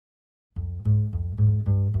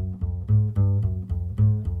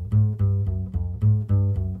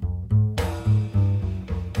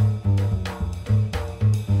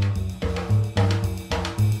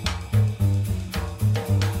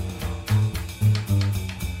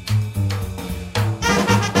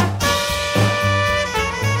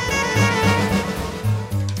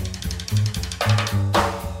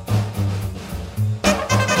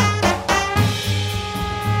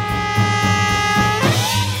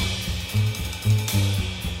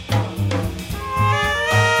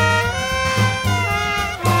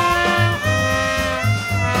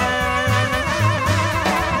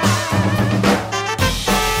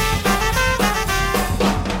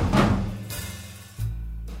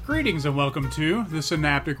Greetings and welcome to the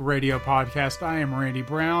Synaptic Radio Podcast. I am Randy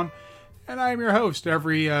Brown, and I am your host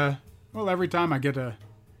every time I get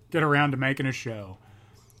around to making a show.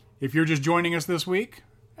 If you're just joining us this week,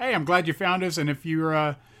 hey, I'm glad you found us, and if you're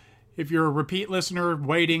a repeat listener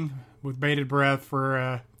waiting with bated breath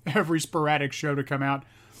for every sporadic show to come out,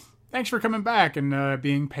 thanks for coming back and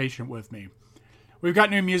being patient with me. We've got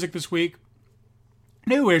new music this week,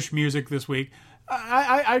 newish music this week.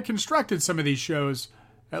 I constructed some of these shows,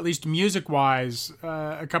 at least music-wise,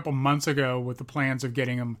 a couple months ago with the plans of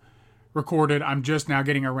getting them recorded. I'm just now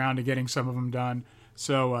getting around to getting some of them done.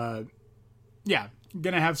 So,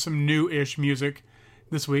 going to have some new-ish music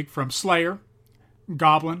this week from Slayer,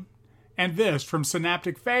 Goblin, and this from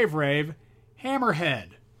Synaptic Fave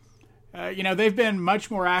Hammerhead. They've been much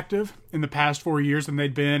more active in the past 4 years than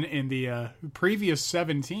they'd been in the previous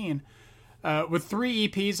 17. With 3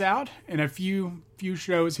 EPs out and a few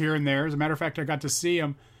shows here and there. As a matter of fact, I got to see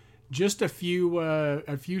them just a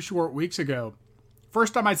few short weeks ago.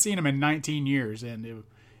 First time I'd seen them in 19 years, and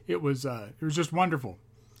it was just wonderful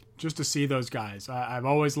just to see those guys. I've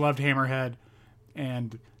always loved Hammerhead,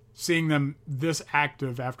 and seeing them this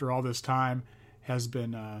active after all this time has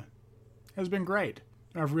been great.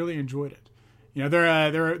 I've really enjoyed it. You know,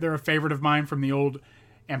 they're a favorite of mine from the old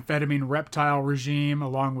amphetamine reptile regime,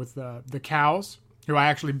 along with the Cows, who I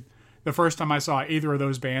actually, the first time I saw either of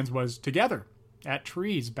those bands was together at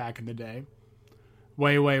Trees back in the day.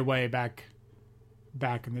 Way back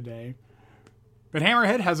in the day. But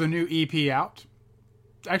Hammerhead has a new EP out.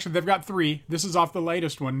 Actually, they've got 3. This is off the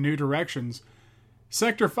latest one, New Directions.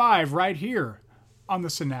 Sector 5 right here on the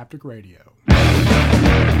Synaptic Radio.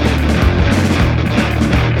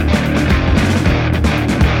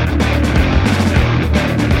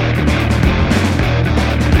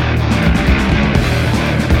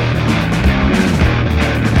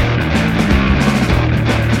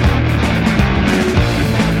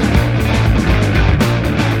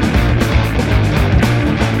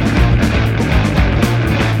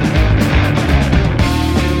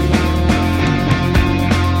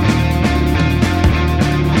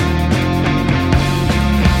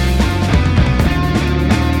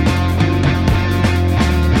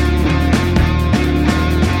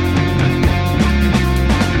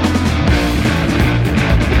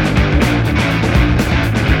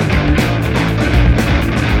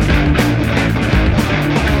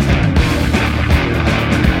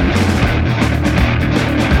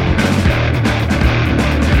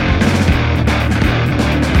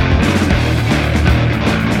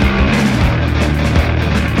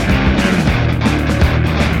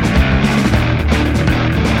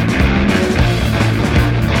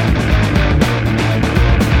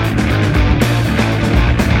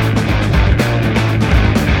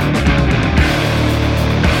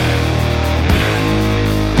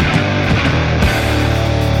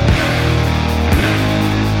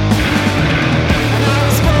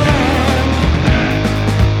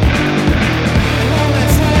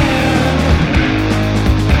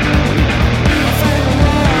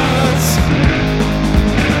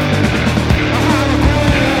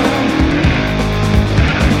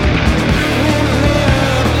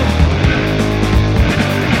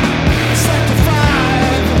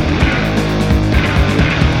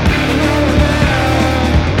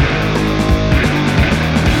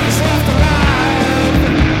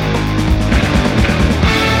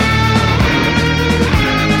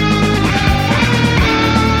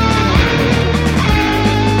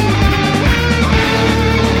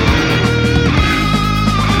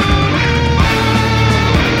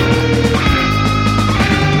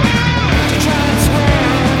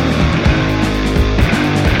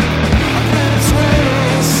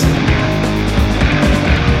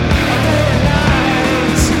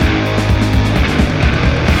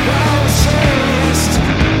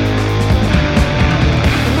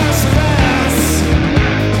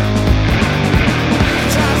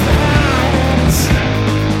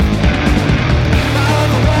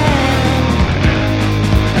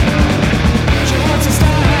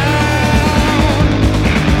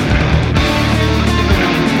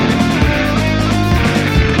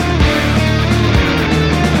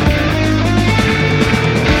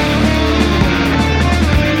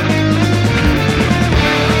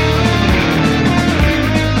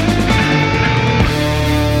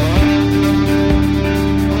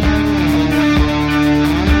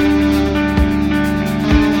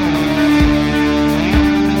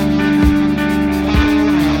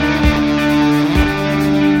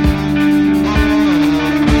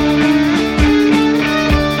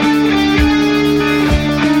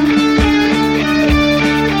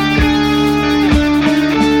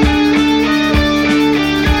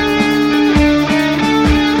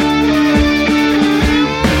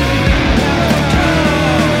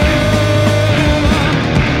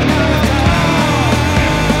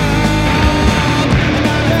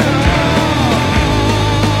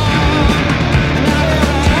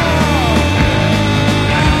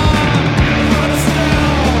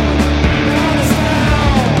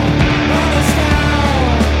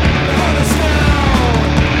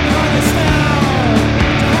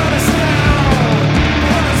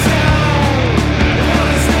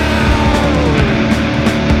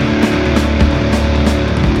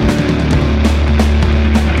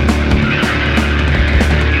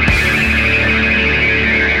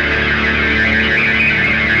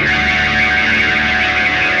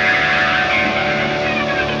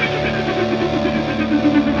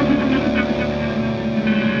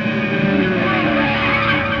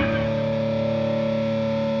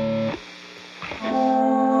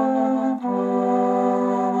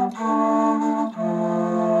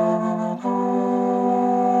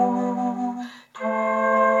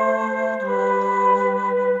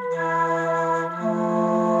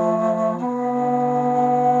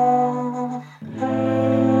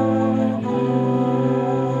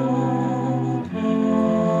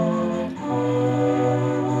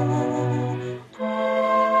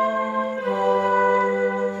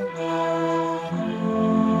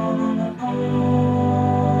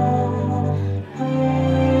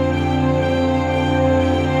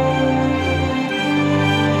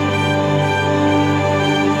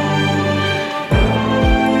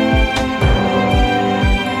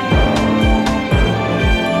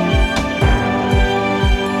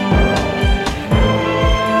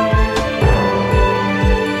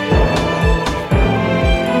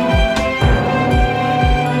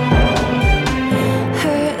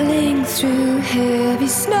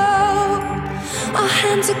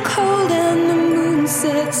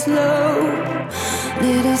 slow.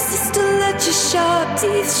 Little sister, let your sharp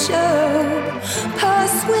teeth show.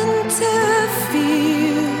 Past winter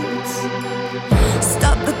fields.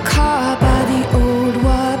 Stop the car by the old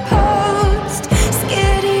war post.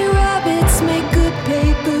 Scaredy rabbits make good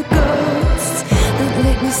paper ghosts that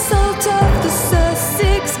lick the salt off the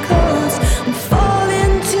Sussex coast and fall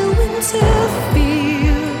into winter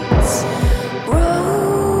fields.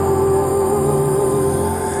 Rows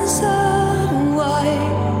of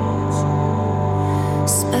white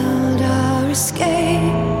spelled our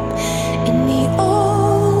escape in the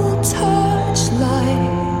old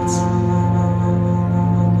torchlights.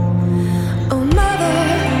 Oh mother,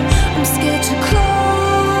 I'm scared to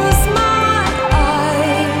close my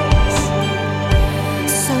eyes.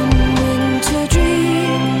 Some winter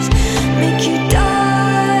dreams make you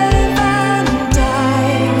dive and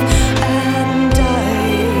dive and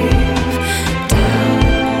dive down.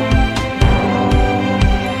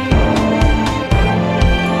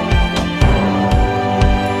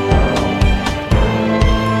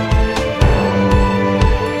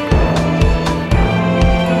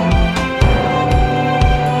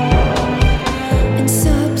 In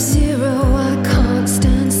sub-zero, I can't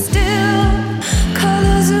stand still.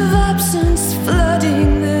 Colors of absence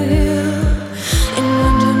flooding the hill. In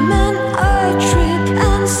wonderment, I trip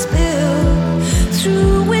and spill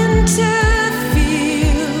through winter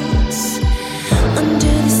fields.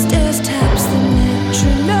 Under the stairs taps the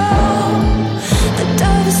metronome. The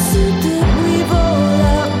diver suit that we've all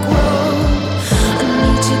outgrown. I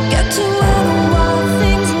need to get to where the wild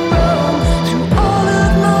things roam. Through all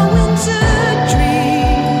of my winter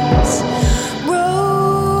dreams.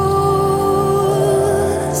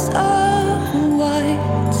 Rose of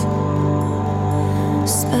white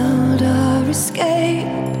spelled our escape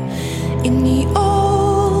in the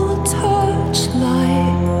old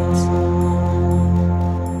torchlight.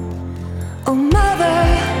 Oh mother,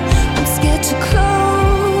 I'm scared to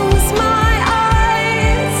close my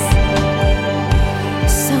eyes.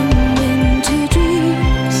 Some winter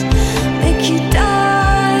dreams make you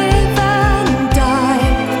dive and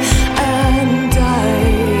dive and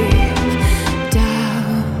dive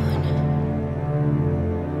down.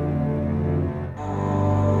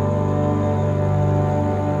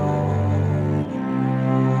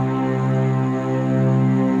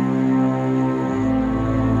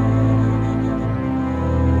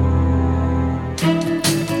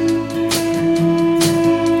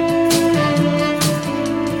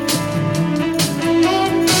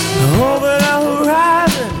 Over the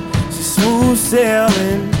horizon, she's smooth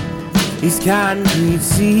sailing these concrete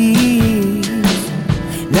seas.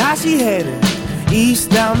 Now she headed east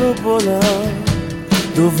down the boulevard.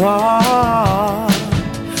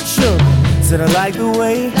 Sure, said I like the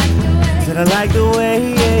way, said I like the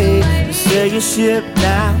way. You sail your ship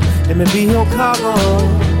now, let me be your cargo.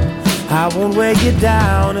 I won't weigh you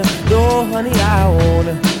down, no honey, I won't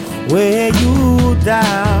weigh you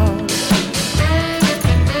down.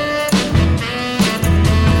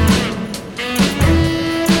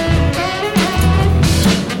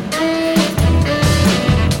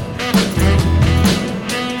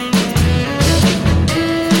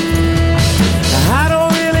 I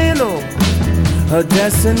don't really know her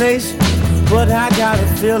destination, but I got a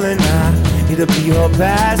feeling I need to be her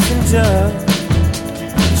passenger.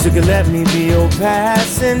 She could let me be your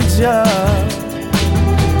passenger.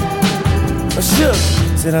 Sure,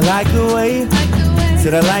 said I like the way,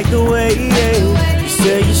 said I like the way. You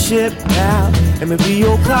sail your ship now, let me be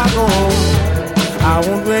your cargo. I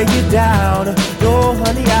won't weigh you down, no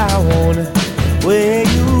honey, I won't weigh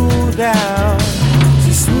you down.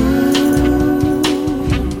 She's smooth,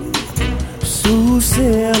 smooth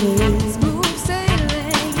sailing.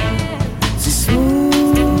 She's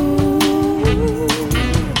smooth,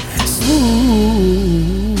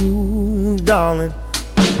 smooth, darling.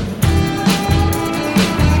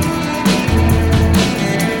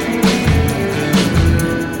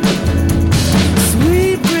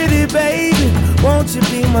 Sweet pretty baby, won't you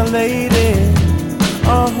be my lady?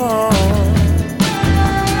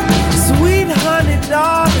 Sweet honey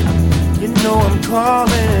darling, you know I'm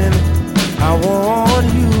calling. I want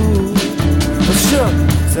you. For sure,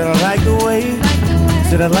 said I like the way,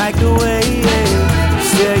 said I like the way. You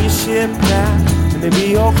sail your ship now, let me be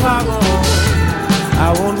your cargo.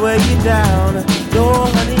 I won't weigh you down, no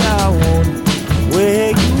honey, I won't weigh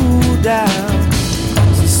you down.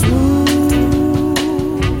 She's smooth,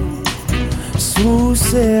 smooth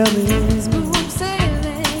sailing.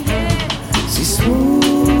 She's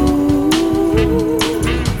smooth,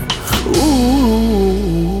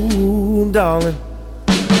 ooh, darling.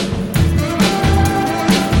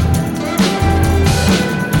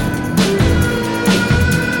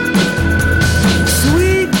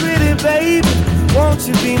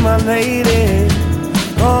 my lady.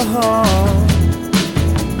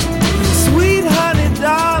 Sweet honey,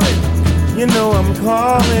 darling, you know I'm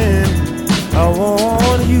calling. I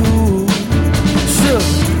want you. Sure,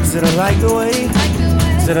 said I like the way,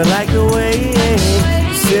 said I like the way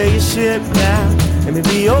you sail your ship now. Let me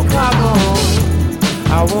be your cargo.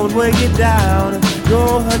 I won't weigh you down.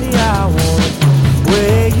 No, honey, I won't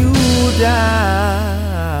weigh you down.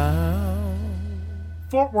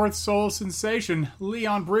 Fort Worth soul sensation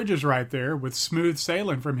Leon Bridges right there with Smooth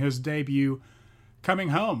Sailing from his debut Coming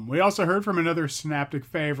Home. We also heard from another Synaptic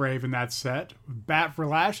fave in that set, Bat for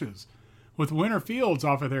Lashes, with Winter Fields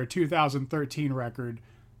off of their 2013 record,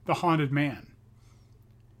 The Haunted Man.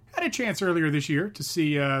 Had a chance earlier this year to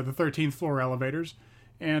see the 13th Floor Elevators,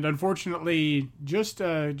 and unfortunately just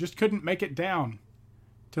couldn't make it down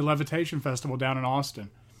to Levitation Festival down in Austin.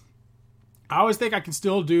 I always think I can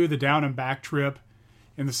still do the down and back trip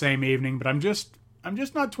in the same evening, but I'm just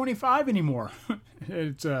not 25 anymore.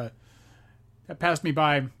 It's that passed me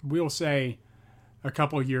by, we'll say, a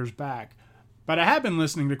couple years back. But I have been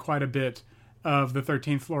listening to quite a bit of the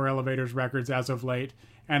 13th Floor Elevators records as of late,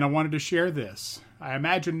 and I wanted to share this. I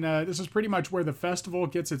imagine this is pretty much where the festival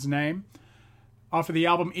gets its name. Off of the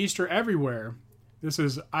album Easter Everywhere, this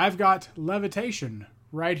is I've Got Levitation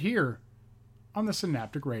right here on the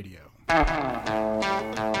Synaptic Radio.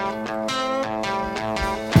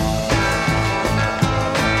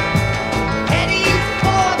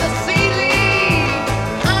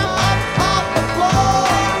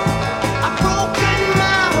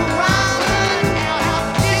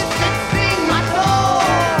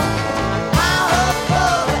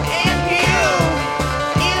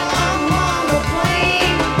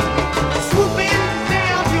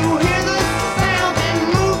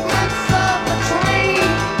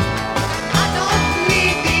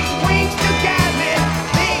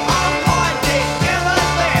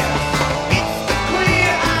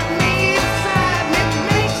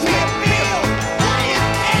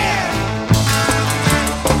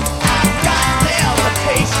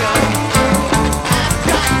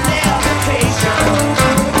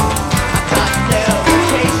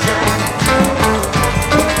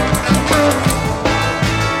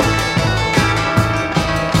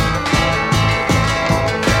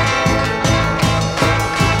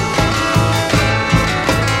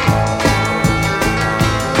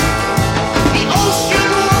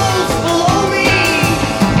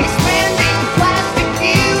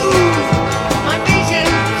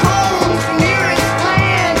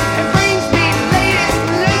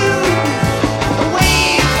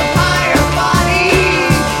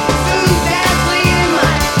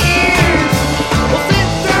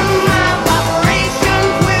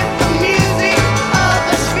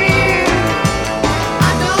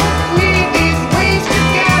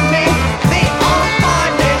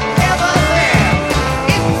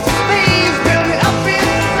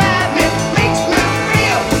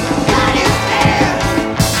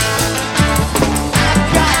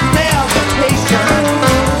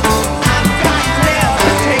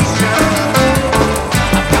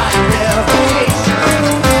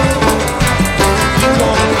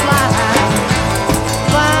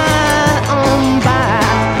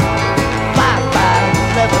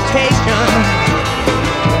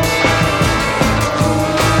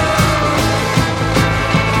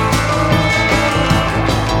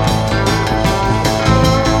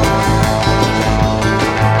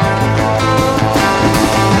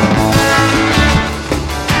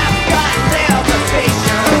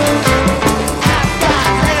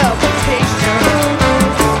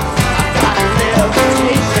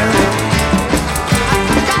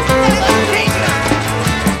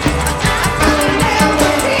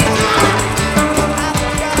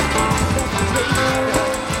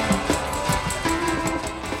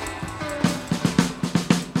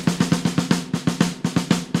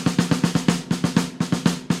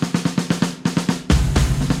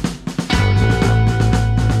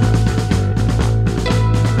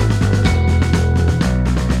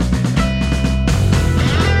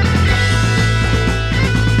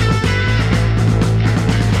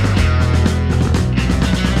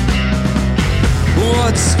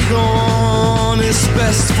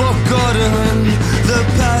 best forgotten, the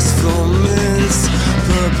past torments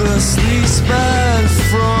purposely spared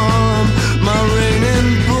from my raining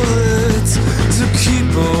bullets to keep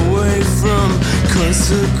away from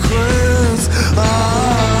consequence. I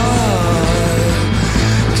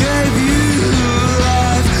gave you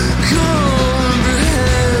life,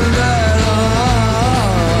 comprehend that I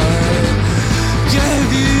gave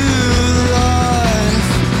you life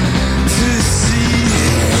to see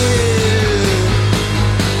it.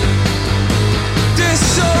 This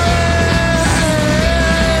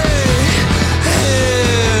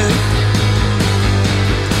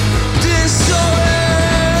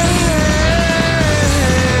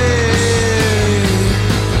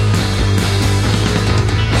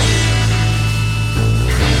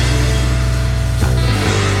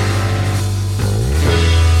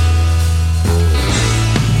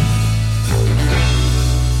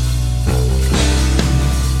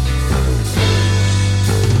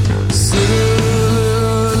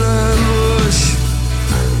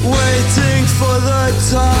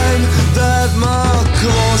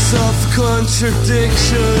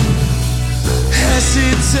contradiction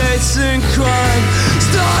hesitates in crime.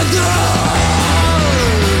 Start the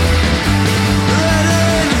let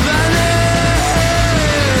it vanish.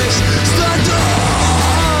 Start the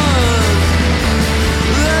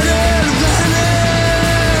let it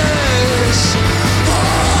vanish.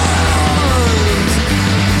 Hunt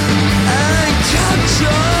and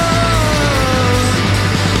capture.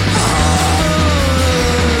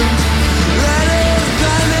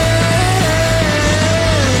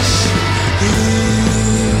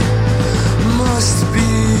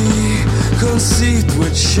 Conceived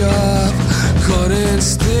with sharp, caught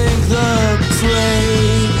instinct the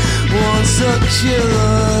prey. Once a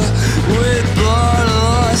killer with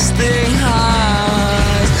blood-lusting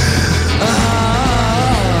eyes. I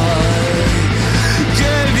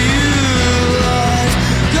gave you life,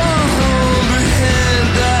 don't comprehend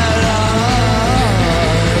that I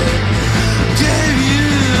gave you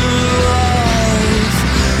life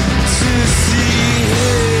to see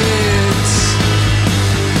it.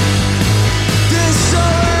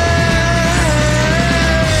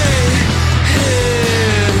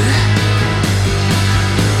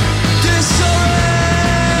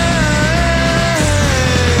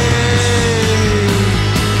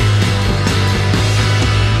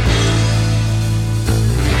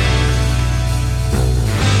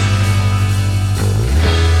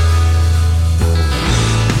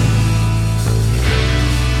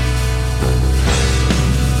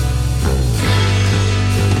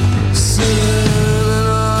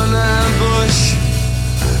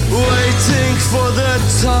 For the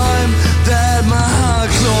time that my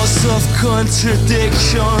heart lost of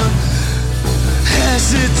contradiction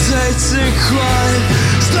hesitates in crime.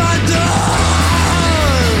 Start down,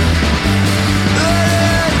 let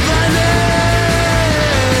it vanish.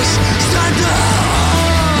 Start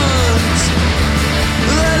down,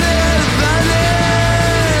 let it vanish.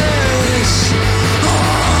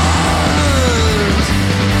 Hunt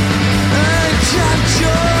and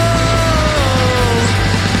capture.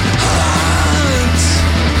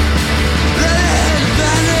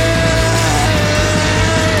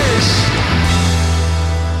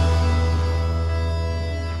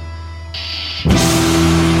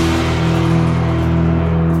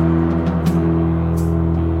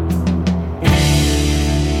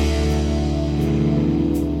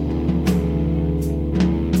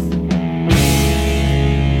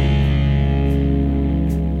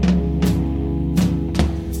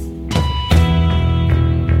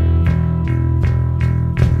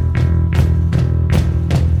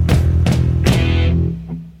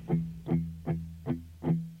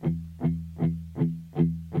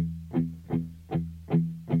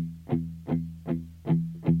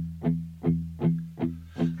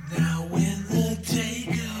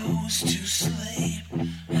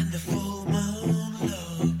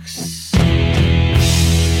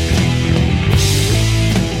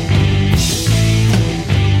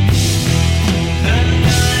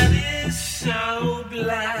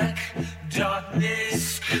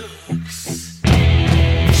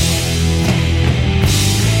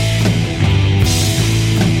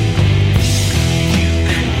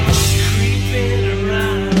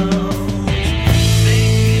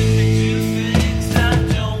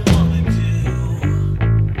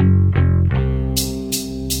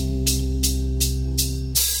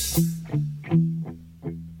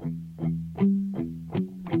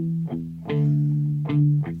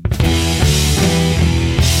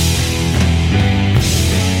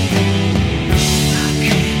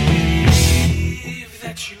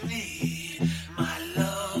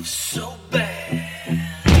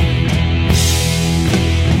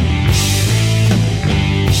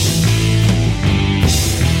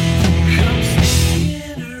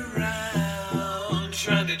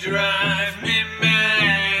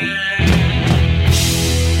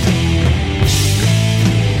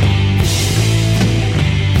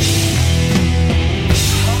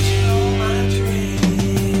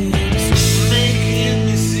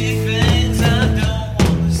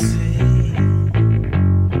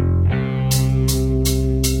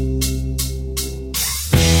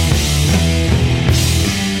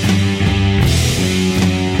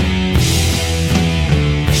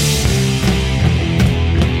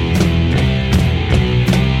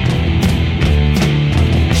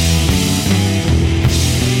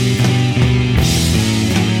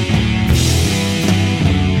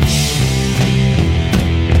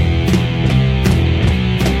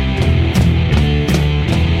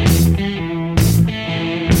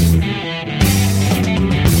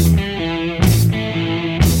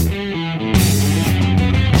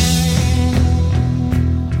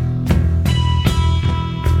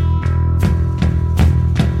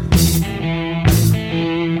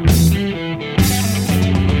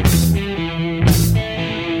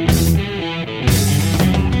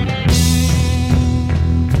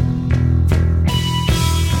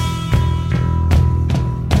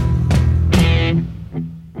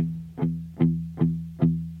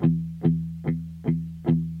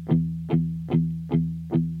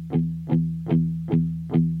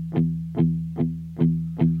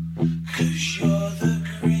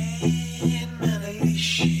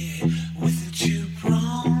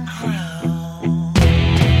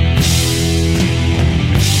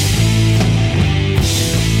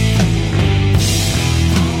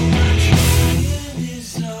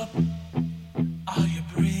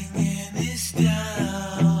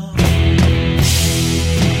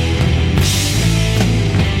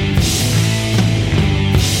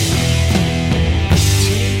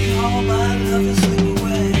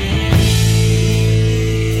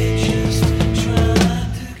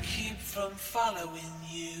 following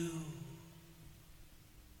you.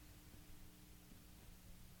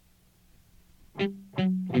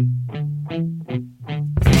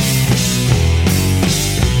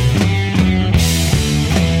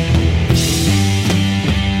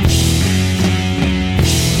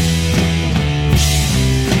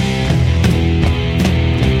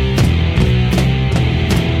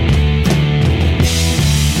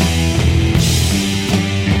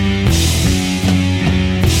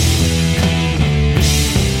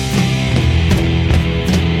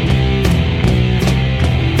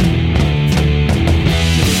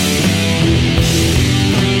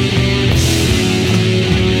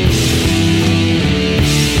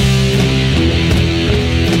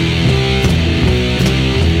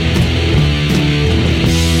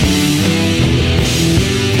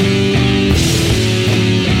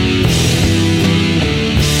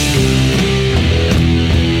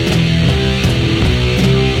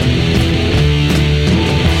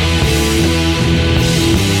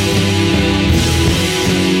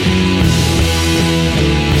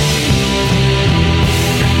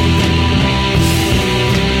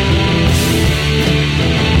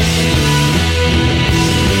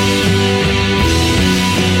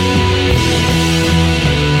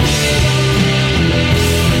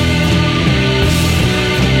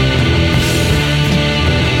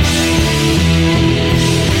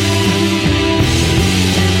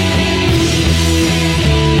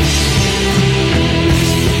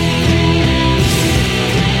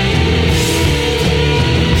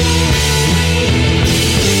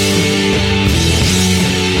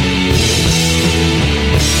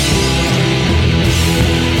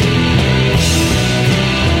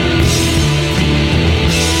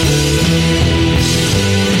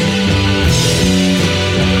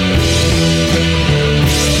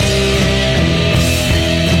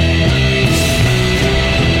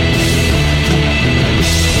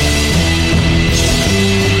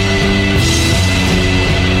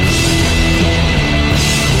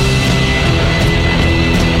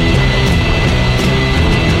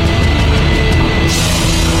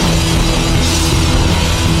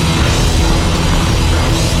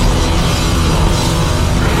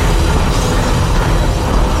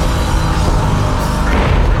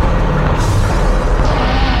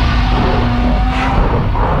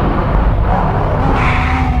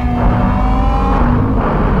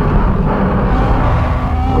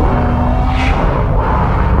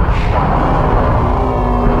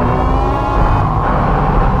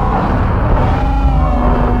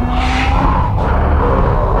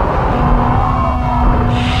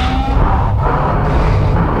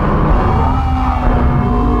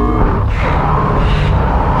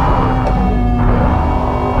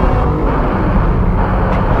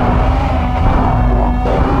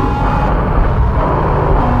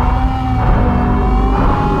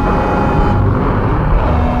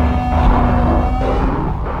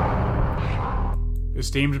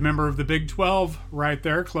 Esteemed member of the Big 12 right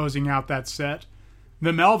there, closing out that set.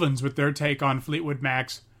 The Melvins with their take on Fleetwood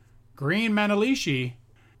Mac's Green Manalishi.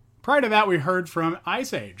 Prior to that, we heard from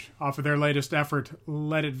Ice Age off of their latest effort,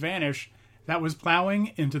 Let It Vanish. That was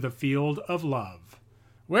Plowing into the Field of Love.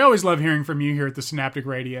 We always love hearing from you here at the Synaptic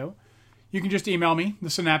Radio. You can just email me,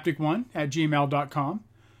 thesynaptic1@gmail.com,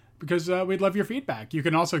 because we'd love your feedback. You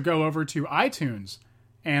can also go over to iTunes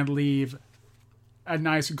and leave a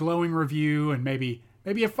nice glowing review and maybe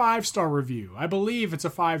a 5-star review. I believe it's a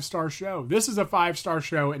 5-star show. This is a 5-star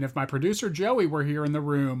show, and if my producer Joey were here in the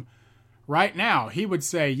room right now, he would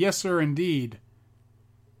say, yes, sir, indeed.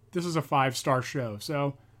 This is a 5-star show.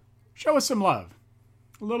 So show us some love.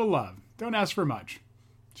 A little love. Don't ask for much.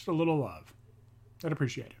 Just a little love. I'd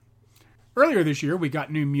appreciate it. Earlier this year, we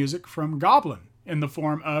got new music from Goblin in the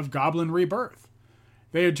form of Goblin Rebirth.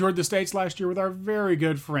 They had toured the States last year with our very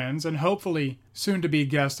good friends and hopefully soon-to-be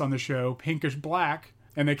guest on the show, Pinkish Black,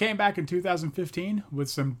 and they came back in 2015 with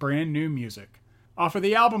some brand new music. Off of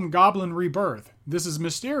the album Goblin Rebirth, this is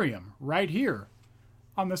Mysterium, right here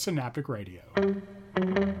on the Synaptic Radio.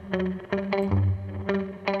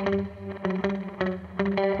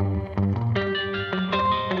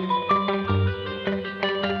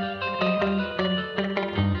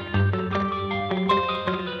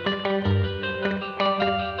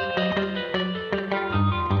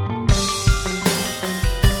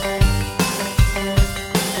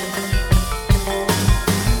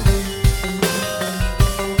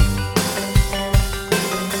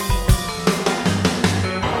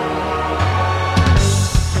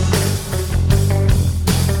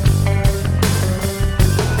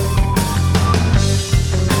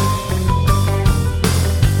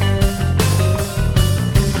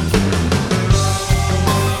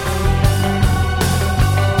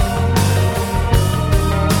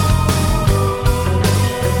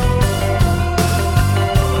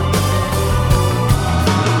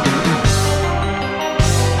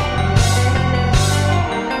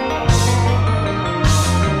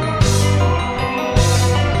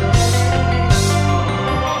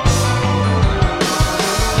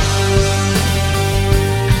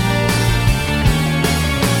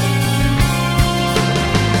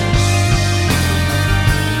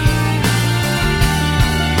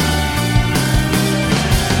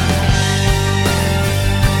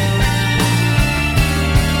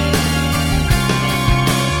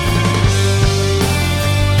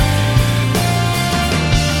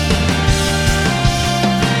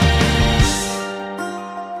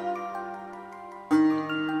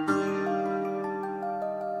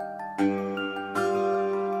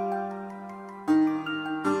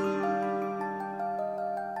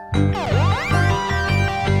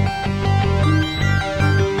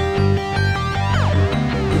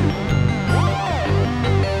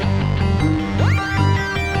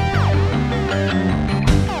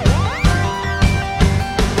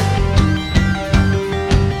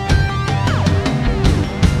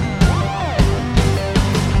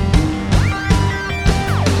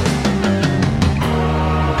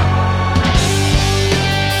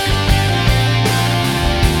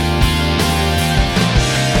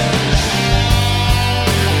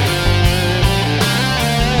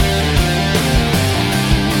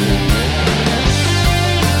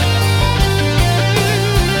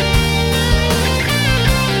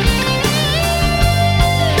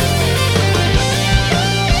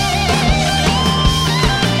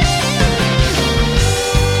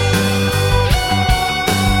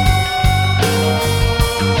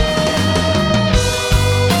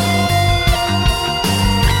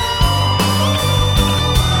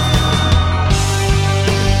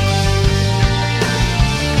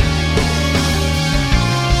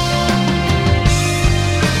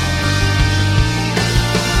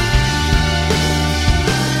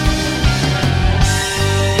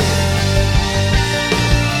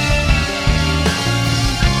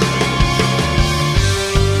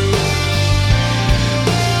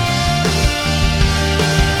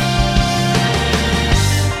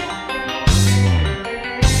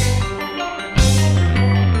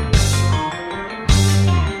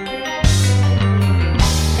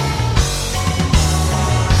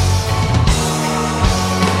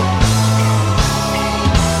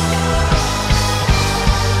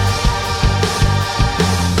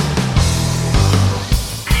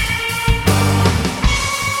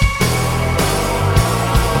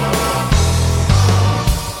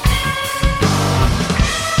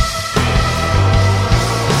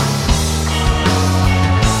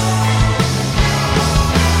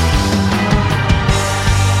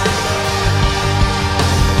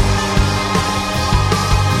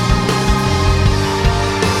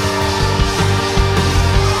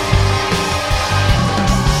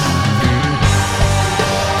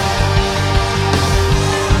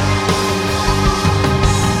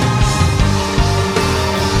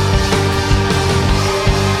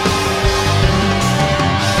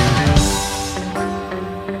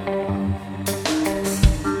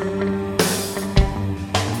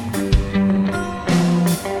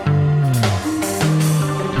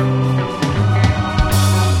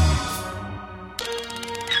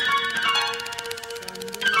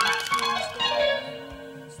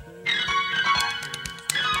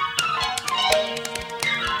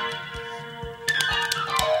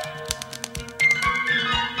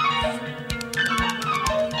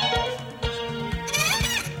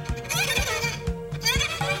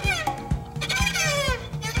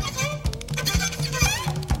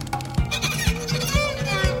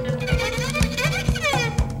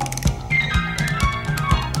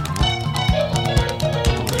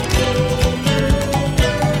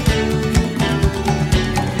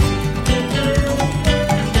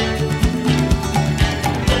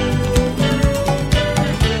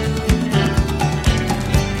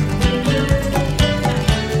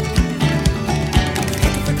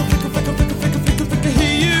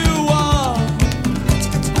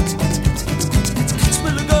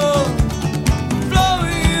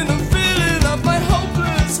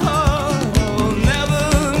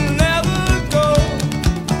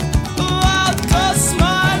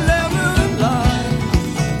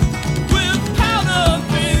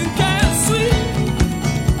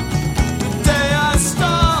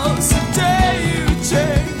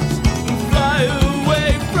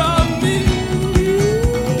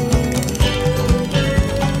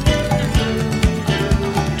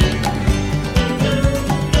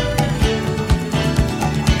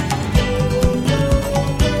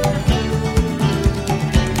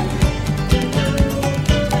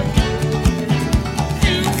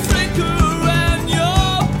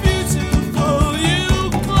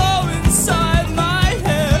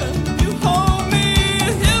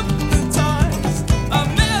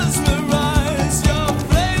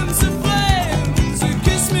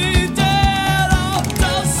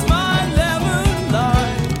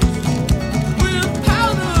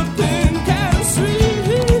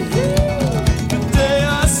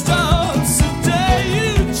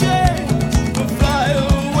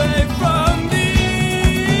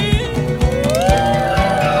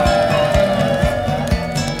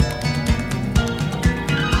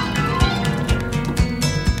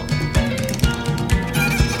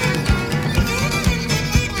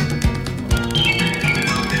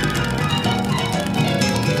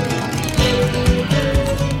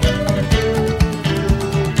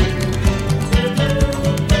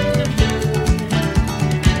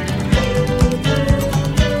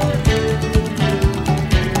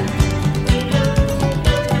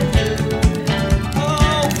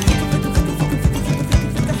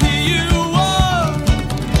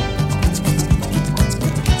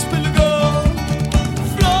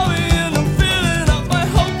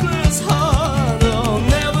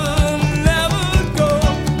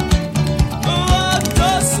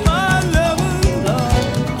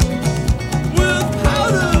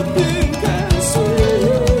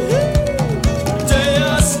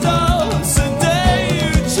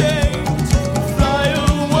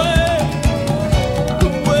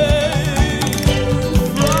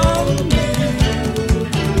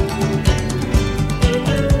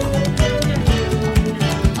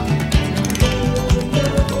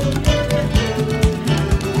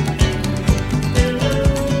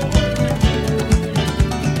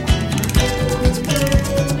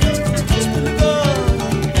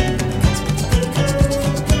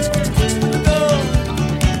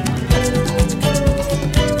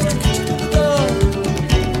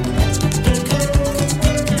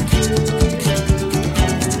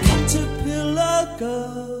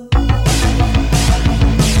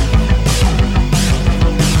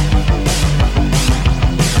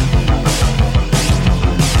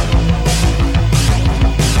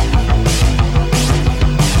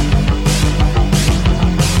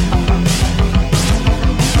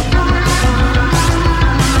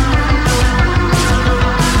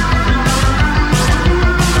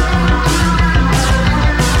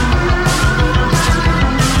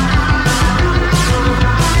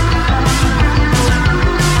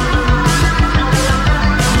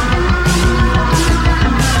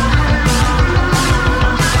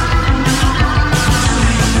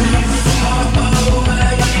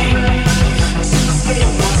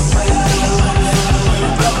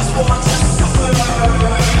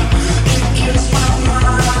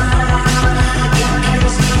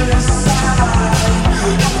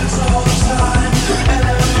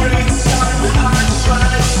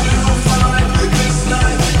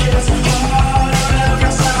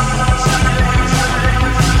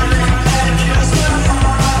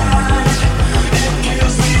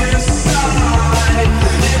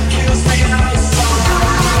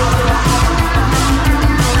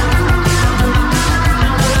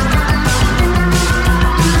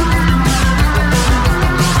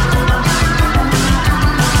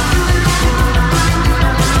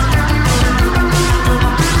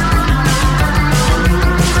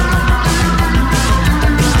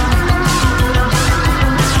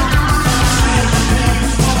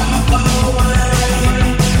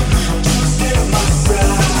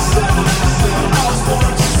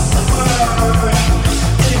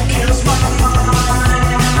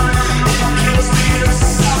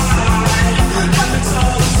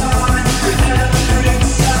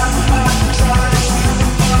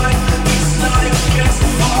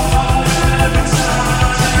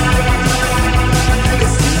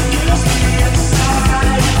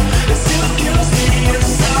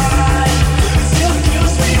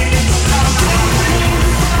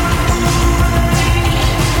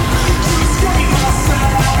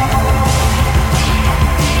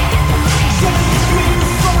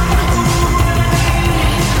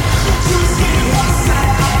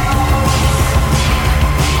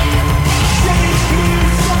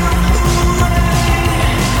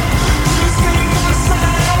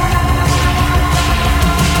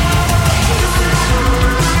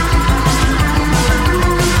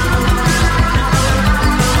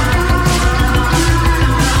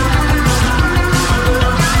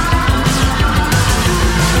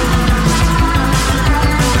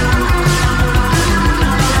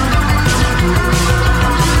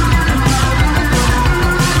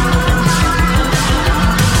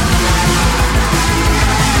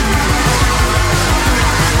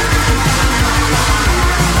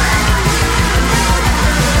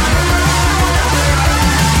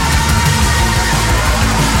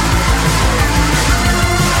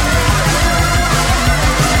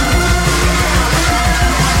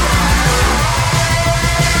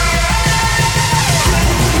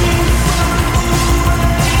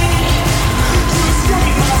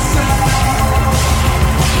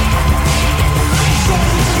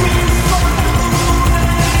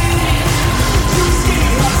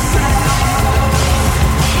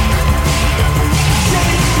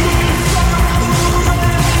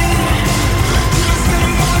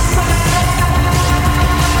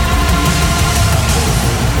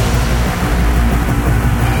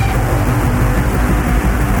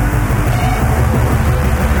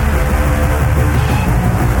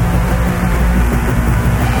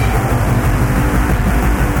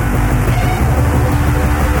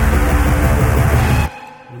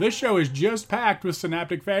 this show is just packed with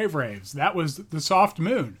Synaptic fave-raves. That was The Soft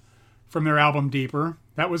Moon from their album Deeper.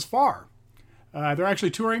 That was Far. They're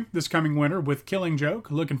actually touring this coming winter with Killing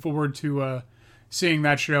Joke. Looking forward to seeing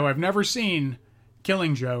that show. I've never seen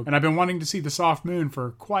Killing Joke, and I've been wanting to see The Soft Moon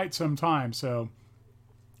for quite some time, so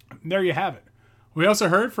there you have it. We also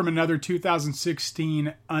heard from another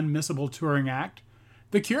 2016 unmissable touring act,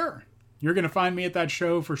 The Cure. You're going to find me at that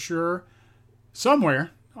show for sure,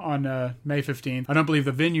 somewhere on May 15th. I don't believe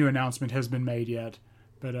the venue announcement has been made yet,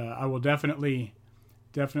 but I will definitely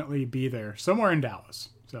be there, somewhere in Dallas.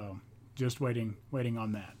 So just waiting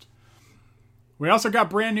on that. We also got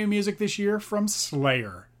brand new music this year from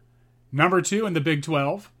Slayer, number 2 in the Big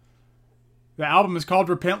 12. The album is called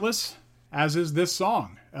Repentless, as is this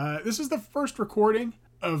song. This is the first recording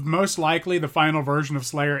of most likely the final version of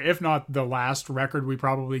Slayer, if not the last record we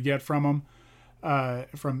probably get from them.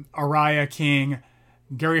 From Uriah King,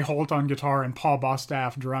 Gary Holt on guitar, and Paul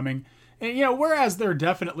Bostaph drumming. And, whereas they're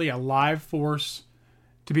definitely a live force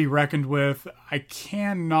to be reckoned with, I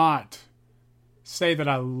cannot say that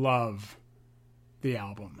I love the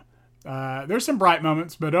album. There's some bright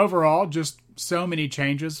moments, but overall, just so many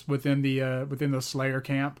changes within the Slayer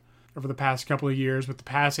camp over the past couple of years, with the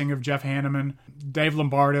passing of Jeff Hanneman, Dave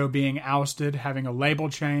Lombardo being ousted, having a label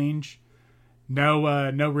change,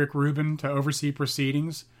 no Rick Rubin to oversee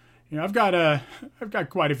proceedings. I've got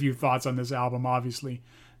quite a few thoughts on this album, obviously,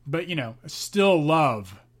 but still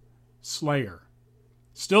love Slayer,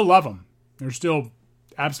 still love them. They're still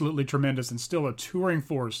absolutely tremendous and still a touring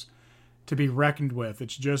force to be reckoned with.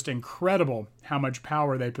 It's just incredible how much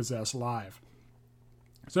power they possess live.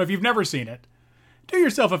 So if you've never seen it, do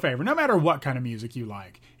yourself a favor, no matter what kind of music you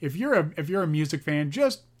like. If you're a music fan,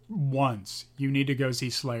 just once, you need to go see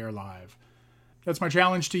Slayer live. That's my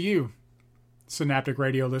challenge to you, Synaptic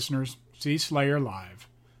Radio listeners. See Slayer live.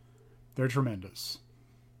 They're tremendous.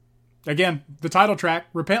 Again, the title track,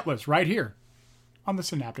 Repentless, right here on the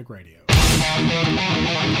Synaptic Radio.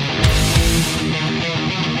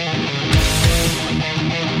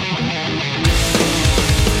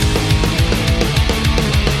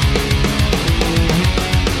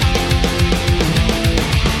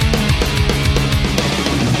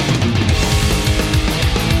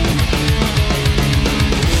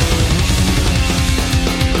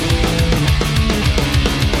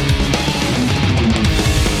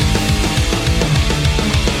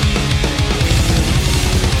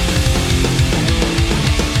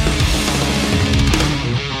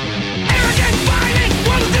 Arrogant, violent,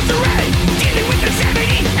 world of disarray.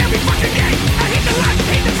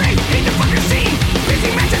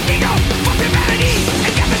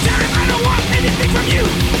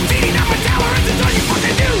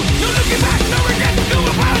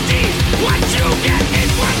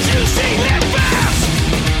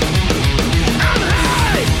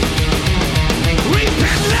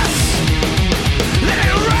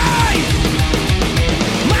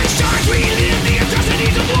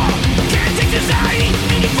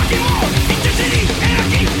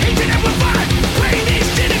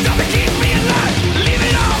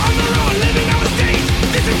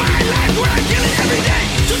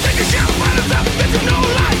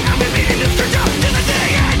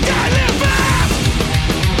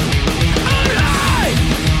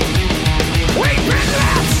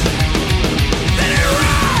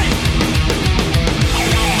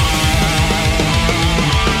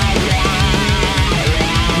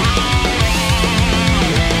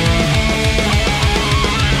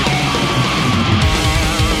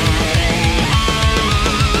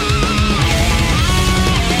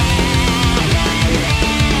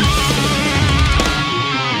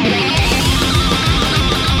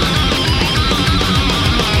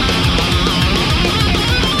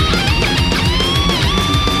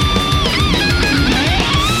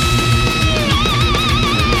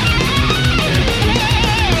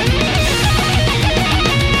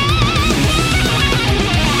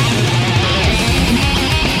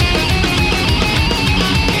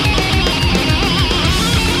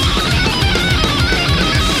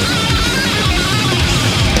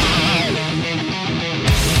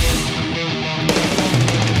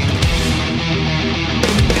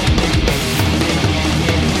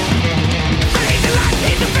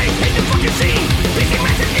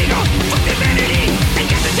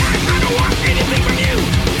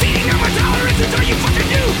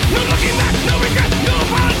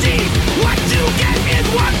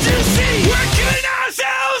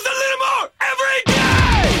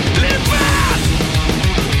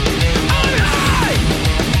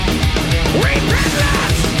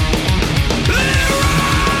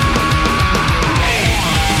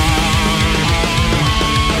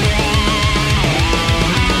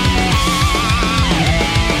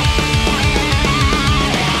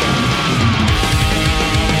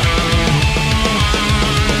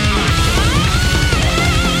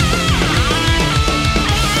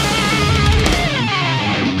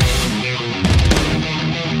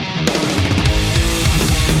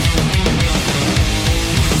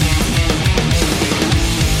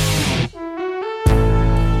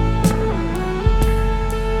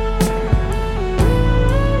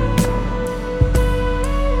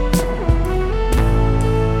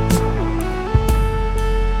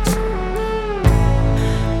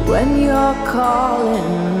 are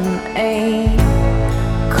calling, ain't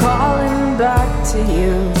calling back to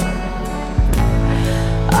you.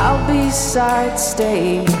 I'll be side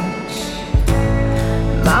stage,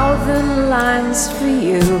 mouthing lines for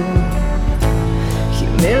you,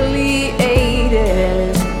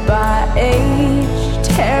 humiliated by age,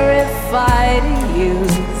 terrified of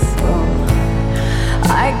youth. Oh,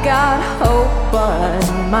 I got hope, but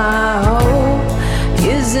my hope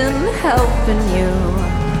isn't helping you.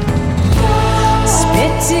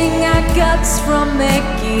 Spitting our guts from their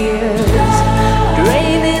gears,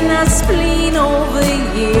 draining our spleen over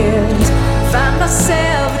years. Find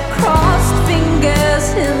myself at crossed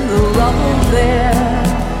fingers in the rubble there.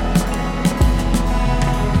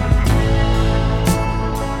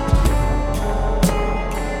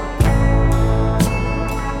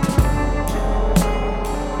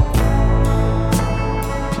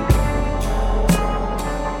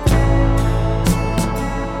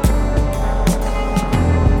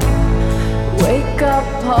 Wake up,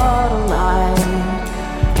 part of light,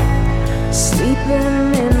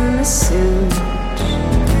 sleeping in the suit.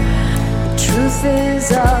 The truth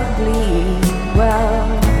is ugly,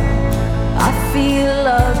 well, I feel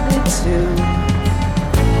ugly too.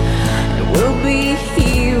 And we'll be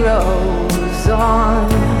heroes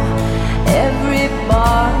on every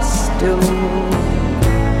bar stool,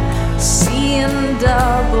 seeing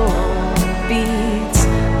double beats,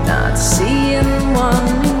 not seeing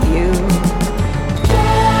one in you.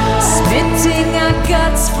 Spitting our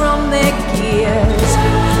guts from their gears,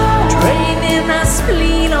 draining our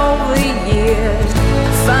spleen over years.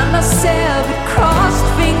 Find myself at crossed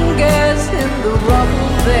fingers in the rubble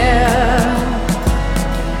there.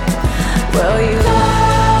 Well, you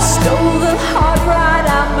stole the heart right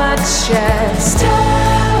out my chest,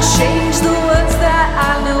 changed the words that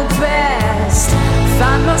I knew best.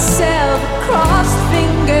 Find myself at crossed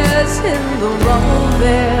fingers in the rubble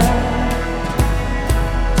there.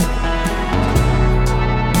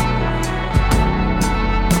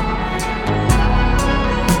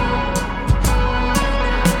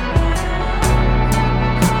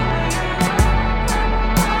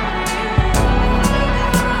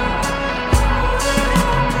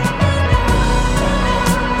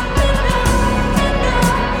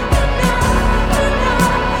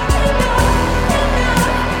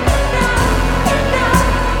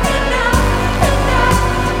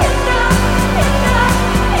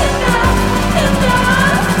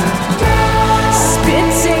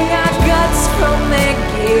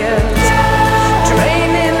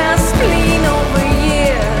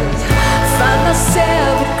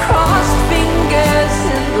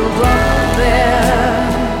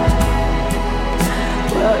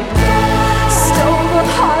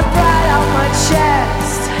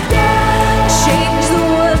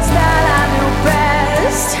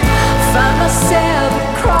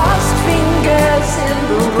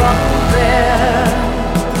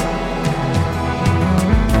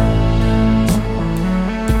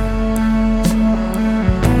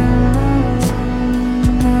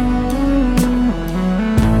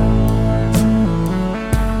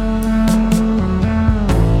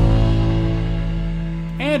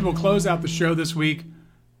 Close out the show this week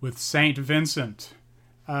with St. Vincent.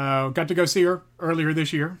 Got to go see her earlier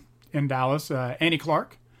this year in Dallas. Annie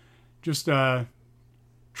Clark, just a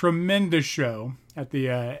tremendous show at the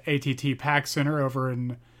ATT PAC Center over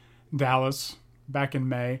in Dallas back in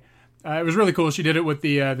May. It was really cool. She did it with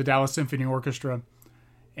the Dallas Symphony Orchestra,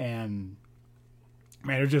 and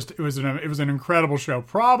man, it was an incredible show.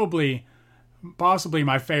 Possibly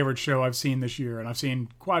my favorite show I've seen this year, and I've seen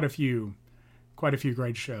quite a few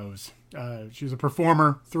great shows. She's a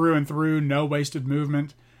performer through and through, no wasted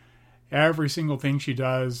movement. Every single thing she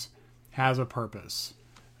does has a purpose.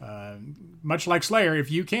 Much like Slayer, if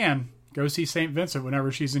you can, go see St. Vincent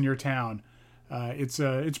whenever she's in your town.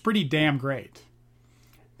 It's pretty damn great.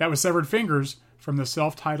 That was Severed Fingers from the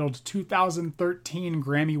self-titled 2013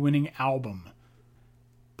 Grammy-winning album.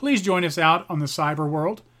 Please join us out on the cyber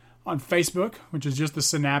world, on Facebook, which is just the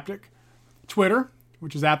Synaptic, Twitter,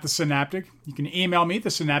 which is at the Synaptic. You can email me,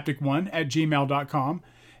 thesynaptic1@gmail.com,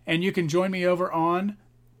 and you can join me over on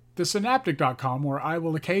thesynaptic.com, where I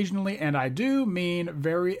will occasionally, and I do mean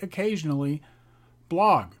very occasionally,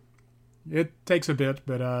 blog. It takes a bit,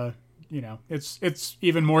 but it's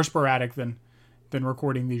even more sporadic than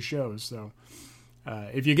recording these shows. So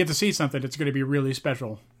if you get to see something, it's going to be really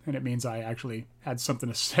special, and it means I actually had something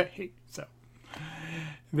to say. So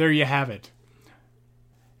there you have it.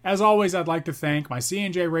 As always, I'd like to thank my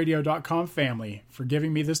CNJRadio.com family for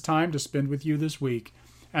giving me this time to spend with you this week.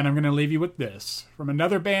 And I'm going to leave you with this. From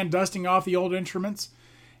another band dusting off the old instruments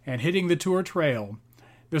and hitting the tour trail,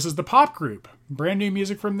 This is the pop group. Brand new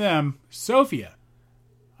music from them, Sophia.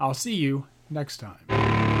 I'll see you next time.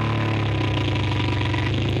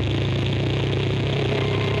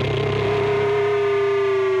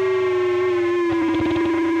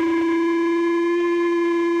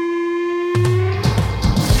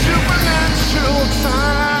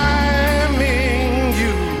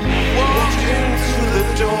 Into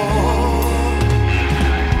the door.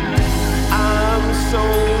 I'm so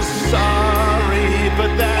sorry,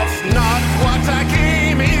 but that's not what I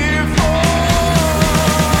came here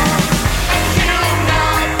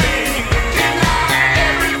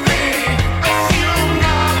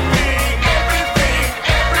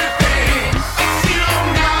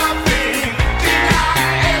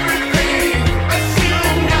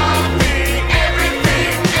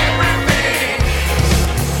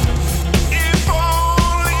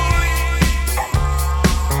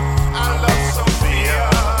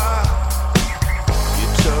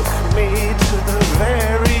You took me to the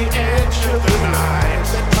very edge of the night.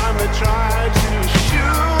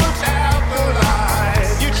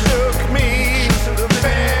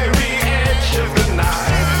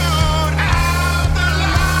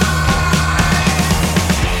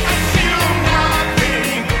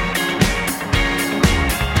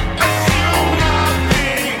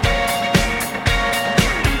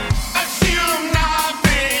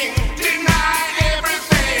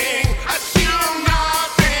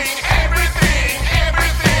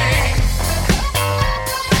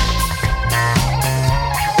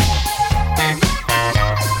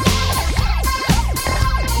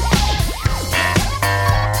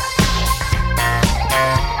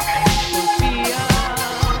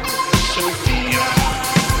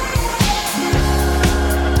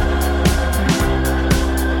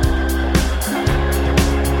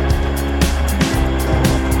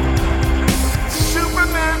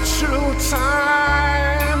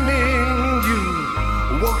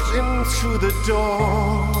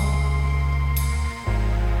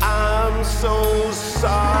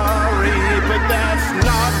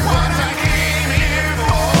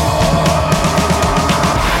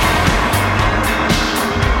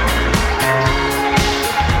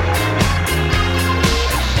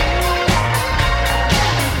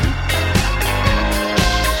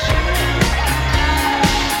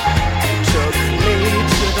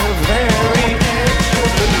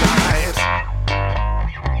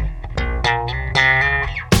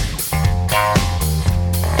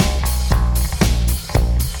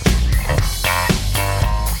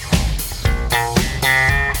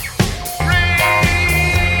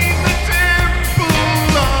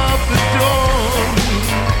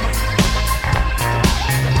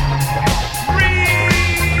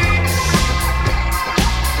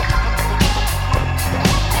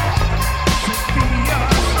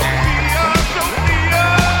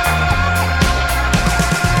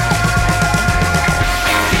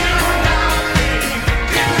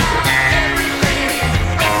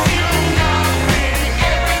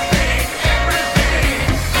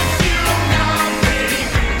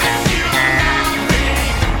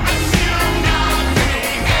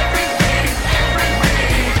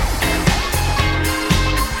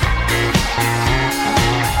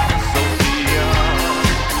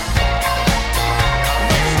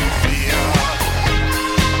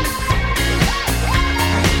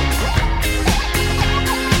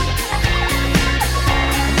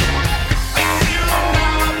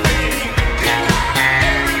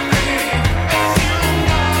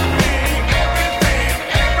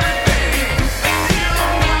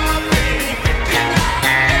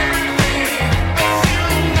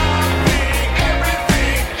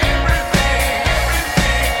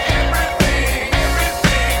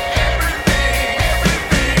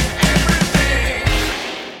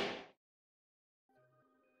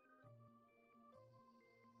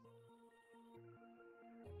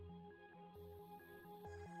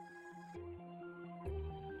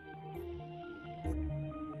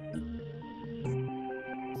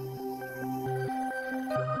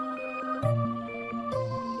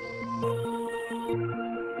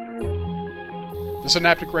 The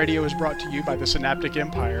Synaptic Radio is brought to you by the Synaptic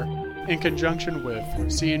Empire in conjunction with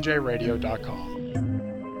cnjradio.com.